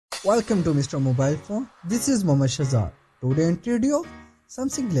Welcome to Mr. Mobile Phone. This is Mohammad Shazad. Today in video,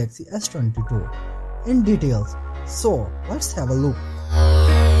 Samsung Galaxy S22 in details. So let's have a look.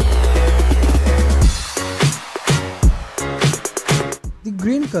 The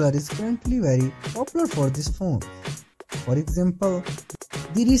green color is currently very popular for this phone. For example,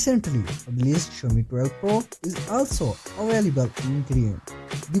 the recently released Xiaomi 12 Pro is also available in green.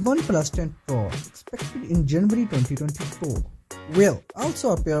 The OnePlus 10 Pro, expected in January 2022, will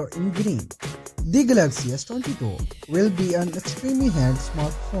also appear in green. The Galaxy S22 will be an extremely hand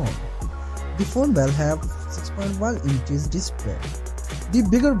smartphone. The phone will have 6.1 inches display. The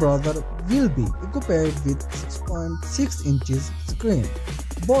bigger brother will be equipped with 6.6 inches screen.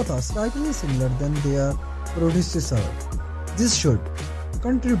 Both are slightly similar than their predecessor. This should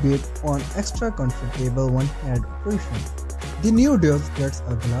contribute on extra comfortable one-hand operation. The new Duo gets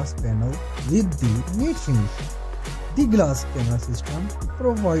a glass panel with the matte finish. The glass camera system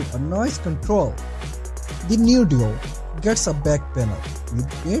provides a noise control. The new Duo gets a back panel with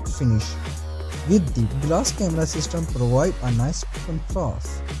matte finish. With the glass camera system provide a nice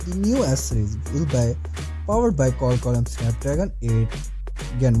contrast. The new S series will be powered by Qualcomm Snapdragon 8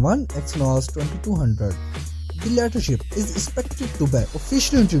 Gen 1 Exynos 2200. The latter chip is expected to be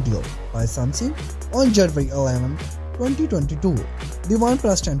officially introduced by Samsung on January 11, 2022. The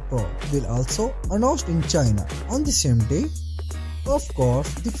OnePlus 10 Pro will also announced in China on the same day. Of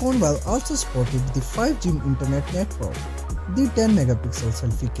course, the phone will also support the 5G internet network. The 10 megapixel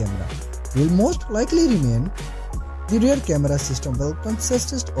selfie camera will most likely remain. The rear camera system will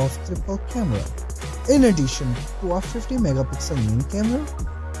consist of triple camera. In addition to a 50 megapixel main camera,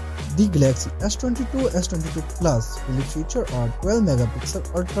 the Galaxy S22, S22 Plus will feature a 12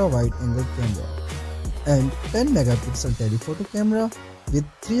 megapixel ultra wide angle camera and 10 megapixel telephoto camera with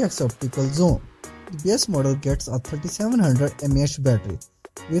 3x optical zoom. The base model gets a 3700 mAh battery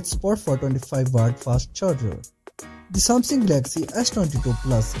with support for 25 watt fast charger. The Samsung Galaxy S22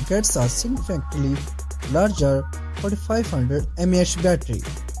 Plus gets a significantly larger 4500 mAh battery.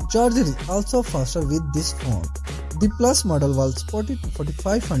 Charger is also faster with this phone. The Plus model will support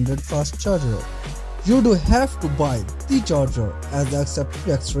 4500 fast charger. You do have to buy the charger as the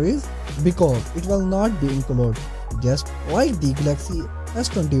accepted accessories because it will not be included, just like the Galaxy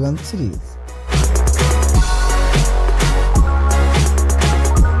S21 series.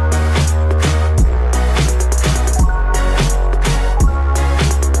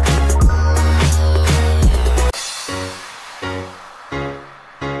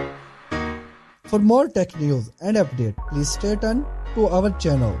 For more tech news and update, please stay tuned to our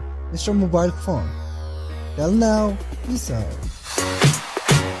channel, Mr. Mobile Phone. Till now, peace out.